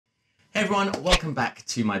Everyone, welcome back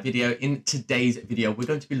to my video. In today's video, we're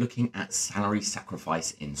going to be looking at salary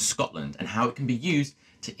sacrifice in Scotland and how it can be used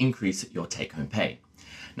to increase your take-home pay.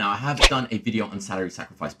 Now, I have done a video on salary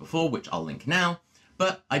sacrifice before, which I'll link now,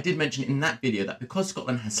 but I did mention in that video that because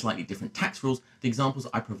Scotland has slightly different tax rules, the examples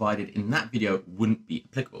I provided in that video wouldn't be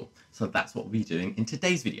applicable. So that's what we'll be doing in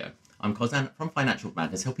today's video. I'm Kozan from Financial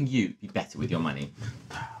Madness, helping you be better with your money.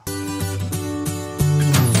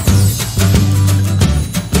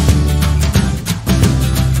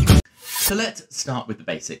 So let's start with the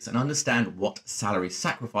basics and understand what salary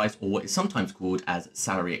sacrifice, or what is sometimes called as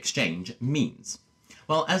salary exchange, means.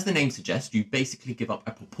 Well, as the name suggests, you basically give up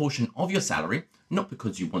a proportion of your salary, not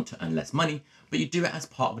because you want to earn less money, but you do it as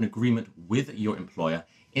part of an agreement with your employer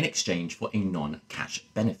in exchange for a non-cash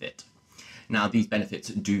benefit. Now, these benefits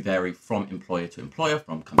do vary from employer to employer,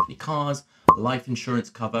 from company cars, life insurance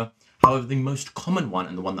cover. However, the most common one,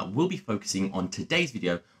 and the one that we'll be focusing on today's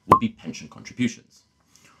video, will be pension contributions.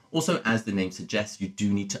 Also, as the name suggests, you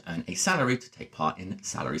do need to earn a salary to take part in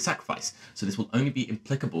salary sacrifice. So this will only be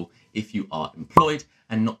applicable if you are employed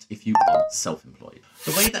and not if you are self-employed.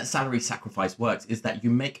 The way that salary sacrifice works is that you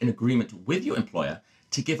make an agreement with your employer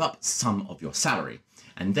to give up some of your salary,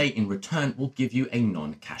 and they in return will give you a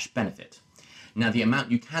non-cash benefit. Now, the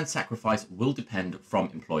amount you can sacrifice will depend from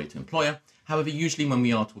employer to employer. However, usually when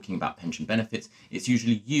we are talking about pension benefits, it's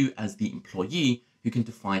usually you as the employee who can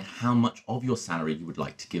define how much of your salary you would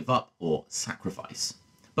like to give up or sacrifice.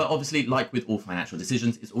 But obviously, like with all financial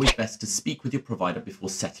decisions, it's always best to speak with your provider before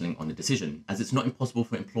settling on a decision, as it's not impossible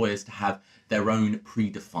for employers to have their own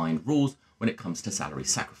predefined rules when it comes to salary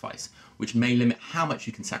sacrifice, which may limit how much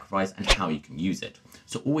you can sacrifice and how you can use it.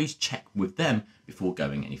 So always check with them before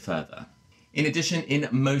going any further. In addition, in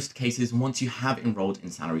most cases, once you have enrolled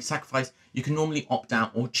in salary sacrifice, you can normally opt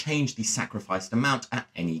out or change the sacrificed amount at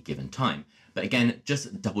any given time. But again,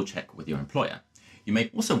 just double check with your employer. You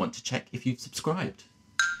may also want to check if you've subscribed.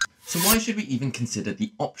 So why should we even consider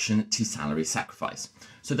the option to salary sacrifice?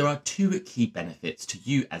 So there are two key benefits to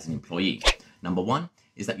you as an employee. Number one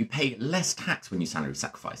is that you pay less tax when you salary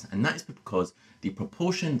sacrifice, and that is because the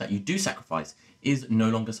proportion that you do sacrifice is no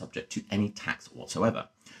longer subject to any tax whatsoever.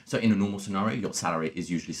 So in a normal scenario, your salary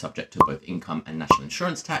is usually subject to both income and national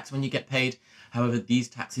insurance tax when you get paid. However, these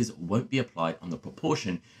taxes won't be applied on the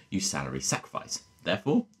proportion you salary sacrifice.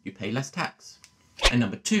 Therefore, you pay less tax. And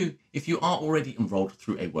number two, if you are already enrolled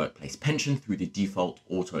through a workplace pension through the default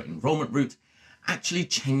auto-enrollment route, actually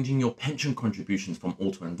changing your pension contributions from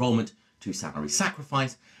auto-enrollment to salary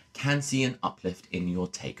sacrifice can see an uplift in your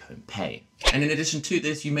take-home pay. And in addition to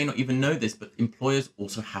this, you may not even know this, but employers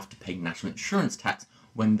also have to pay national insurance tax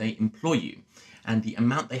when they employ you. And the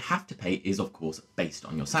amount they have to pay is, of course, based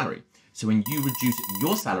on your salary. So when you reduce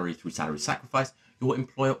your salary through salary sacrifice, your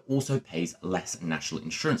employer also pays less national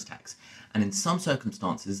insurance tax. And in some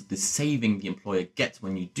circumstances, the saving the employer gets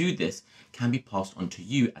when you do this can be passed on to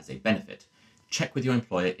you as a benefit. Check with your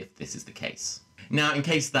employer if this is the case. Now, in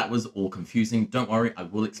case that was all confusing, don't worry, I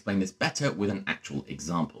will explain this better with an actual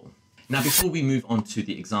example. Now, before we move on to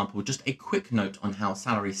the example, just a quick note on how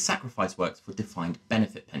salary sacrifice works for defined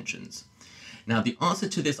benefit pensions. Now, the answer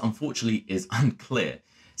to this, unfortunately, is unclear.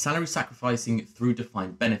 Salary sacrificing through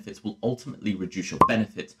defined benefits will ultimately reduce your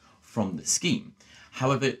benefits from the scheme.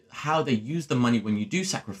 However, how they use the money when you do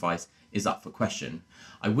sacrifice is up for question.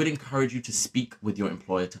 I would encourage you to speak with your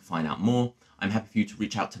employer to find out more. I'm happy for you to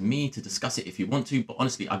reach out to me to discuss it if you want to, but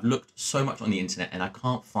honestly, I've looked so much on the internet and I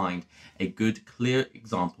can't find a good, clear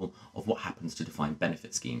example of what happens to defined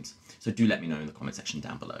benefit schemes. So do let me know in the comment section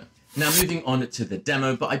down below. Now, moving on to the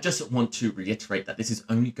demo, but I just want to reiterate that this is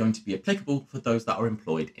only going to be applicable for those that are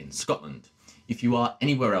employed in Scotland. If you are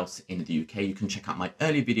anywhere else in the UK, you can check out my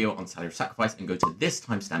earlier video on salary sacrifice and go to this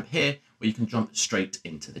timestamp here, where you can jump straight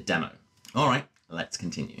into the demo. All right, let's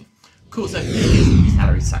continue. Cool, so here is the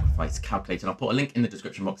salary sacrifice calculator. I'll put a link in the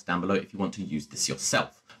description box down below if you want to use this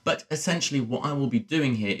yourself. But essentially what I will be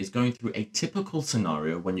doing here is going through a typical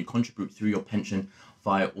scenario when you contribute through your pension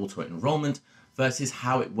via auto-enrollment versus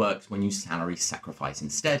how it works when you salary sacrifice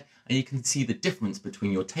instead. And you can see the difference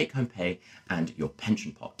between your take-home pay and your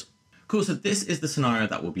pension pot. Cool, so this is the scenario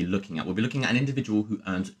that we'll be looking at. We'll be looking at an individual who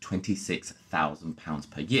earns £26,000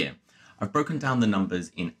 per year. I've broken down the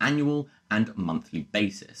numbers in annual and monthly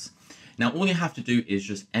basis. Now, all you have to do is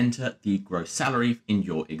just enter the gross salary in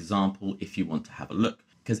your example if you want to have a look,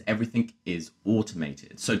 because everything is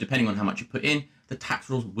automated. So depending on how much you put in, the tax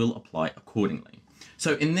rules will apply accordingly.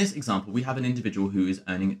 So in this example, we have an individual who is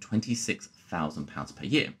earning £26,000 per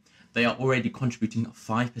year. They are already contributing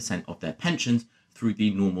 5% of their pensions through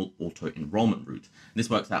the normal auto-enrollment route. This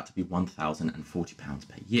works out to be £1,040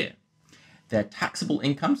 per year. Their taxable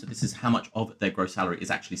income, so this is how much of their gross salary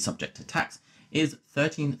is actually subject to tax, is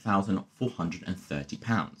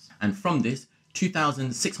 £13,430. And from this,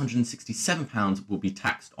 £2,667 will be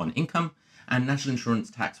taxed on income, and national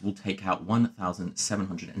insurance tax will take out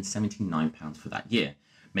 £1,779 for that year,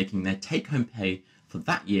 making their take-home pay for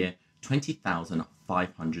that year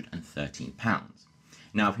 £20,513.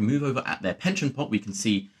 Now, if we move over at their pension pot, we can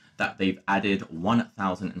see that they've added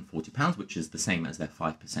 £1,040, which is the same as their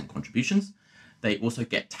 5% contributions. They also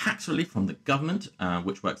get tax relief from the government,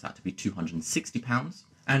 which works out to be £260.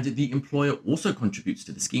 And the employer also contributes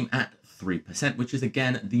to the scheme at 3%, which is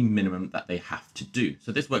again the minimum that they have to do.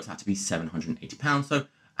 So this works out to be £780. So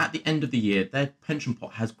at the end of the year, their pension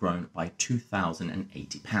pot has grown by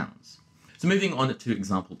 £2,080. So moving on to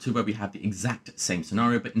example 2, where we have the exact same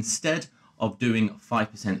scenario, but instead of doing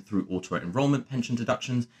 5% through auto-enrollment pension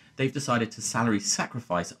deductions, they've decided to salary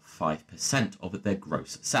sacrifice 5% of their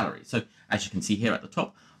gross salary. So as you can see here at the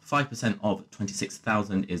top, 5% of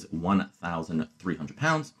 26,000 is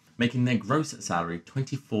 £1,300, making their gross salary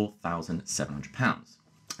 £24,700.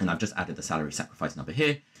 And I've just added the salary sacrifice number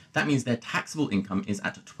here. That means their taxable income is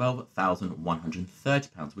at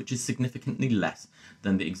 £12,130, which is significantly less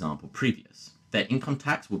than the example previous. Their income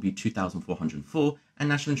tax will be £2,404 and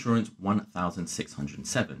national insurance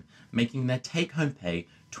 £1,607, making their take-home pay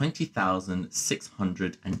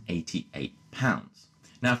 £20,688.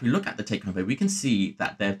 Now, if we look at the take-home pay, we can see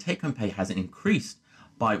that their take-home pay has increased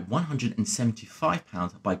by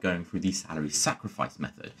 £175 by going through the salary sacrifice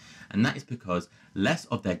method. And that is because less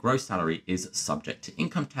of their gross salary is subject to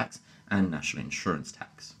income tax and national insurance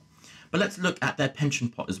tax. But let's look at their pension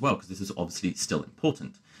pot as well, because this is obviously still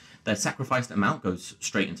important. Their sacrificed amount goes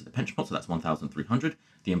straight into the pension pot, so that's £1,300.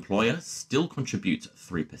 The employer still contributes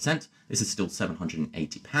 3%. This is still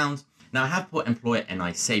 £780. Now, I have put employer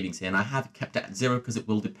NI savings here, and I have kept it at 0 because it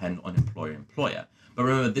will depend on employer. But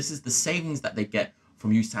remember, this is the savings that they get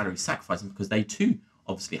from you salary sacrificing, because they too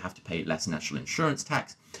obviously have to pay less national insurance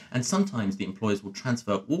tax. And sometimes the employers will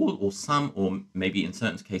transfer all or some, or maybe in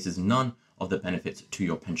certain cases none, of the benefits to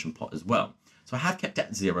your pension pot as well. So I have kept it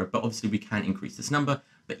at 0, but obviously we can increase this number.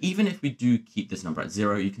 But even if we do keep this number at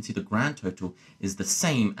 0, you can see the grand total is the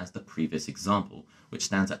same as the previous example, which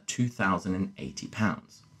stands at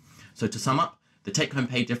 £2,080. So to sum up, the take-home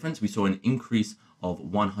pay difference, we saw an increase of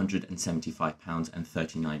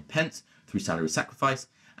 £175.39 through salary sacrifice,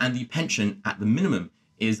 and the pension at the minimum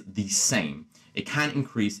is the same. It can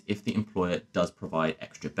increase if the employer does provide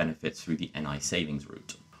extra benefits through the NI savings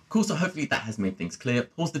route. Cool, so hopefully that has made things clear.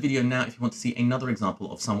 Pause the video now if you want to see another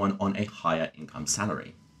example of someone on a higher income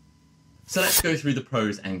salary. So let's go through the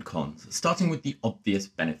pros and cons, starting with the obvious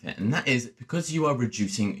benefit, and that is because you are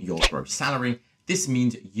reducing your gross salary, this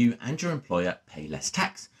means you and your employer pay less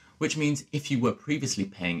tax, which means if you were previously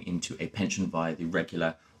paying into a pension via the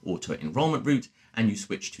regular auto-enrollment route and you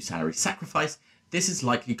switch to salary sacrifice, this is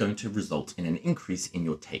likely going to result in an increase in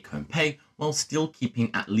your take-home pay while still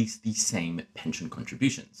keeping at least the same pension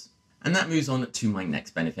contributions. And that moves on to my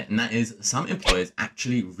next benefit, and that is some employers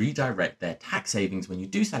actually redirect their tax savings when you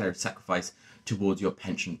do salary sacrifice towards your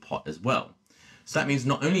pension pot as well. So that means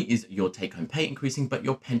not only is your take-home pay increasing, but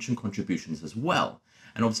your pension contributions as well.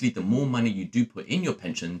 And obviously the more money you do put in your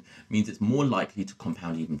pension means it's more likely to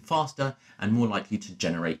compound even faster and more likely to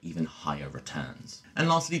generate even higher returns. And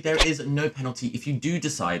lastly, there is no penalty if you do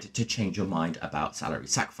decide to change your mind about salary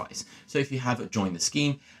sacrifice. So if you have joined the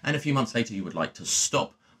scheme and a few months later you would like to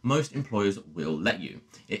stop, most employers will let you.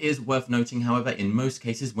 It is worth noting, however, in most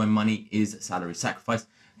cases when money is salary sacrifice,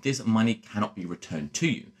 this money cannot be returned to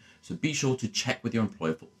you. So be sure to check with your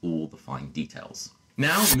employer for all the fine details.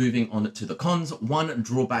 Now, moving on to the cons, one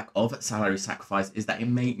drawback of salary sacrifice is that it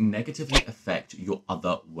may negatively affect your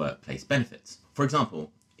other workplace benefits. For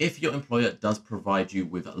example, if your employer does provide you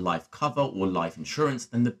with life cover or life insurance,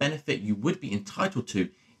 then the benefit you would be entitled to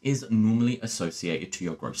is normally associated to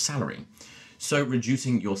your gross salary. So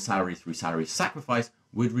reducing your salary through salary sacrifice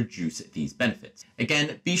would reduce these benefits.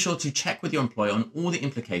 Again, be sure to check with your employer on all the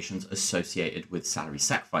implications associated with salary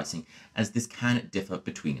sacrificing, as this can differ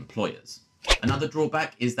between employers. Another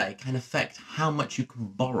drawback is that it can affect how much you can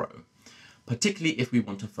borrow, particularly if we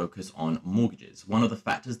want to focus on mortgages. One of the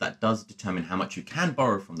factors that does determine how much you can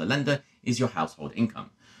borrow from the lender is your household income.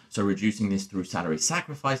 So reducing this through salary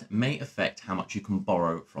sacrifice may affect how much you can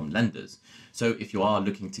borrow from lenders. So if you are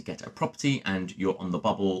looking to get a property and you're on the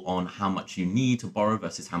bubble on how much you need to borrow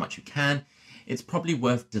versus how much you can, it's probably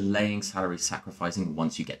worth delaying salary sacrificing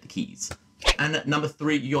once you get the keys. And number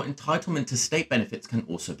 3, your entitlement to state benefits can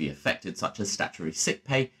also be affected, such as statutory sick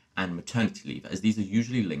pay and maternity leave, as these are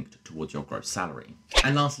usually linked towards your gross salary.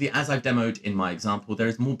 And lastly, as I've demoed in my example, there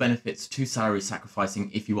is more benefits to salary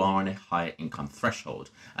sacrificing if you are on a higher income threshold,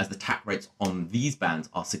 as the tax rates on these bands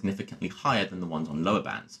are significantly higher than the ones on lower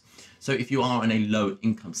bands. So if you are on a low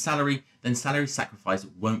income salary, then salary sacrifice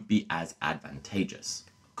won't be as advantageous.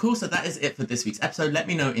 Cool, so that is it for this week's episode. Let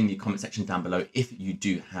me know in the comment section down below if you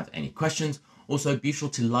do have any questions. Also, be sure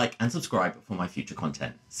to like and subscribe for my future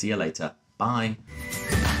content. See you later. Bye.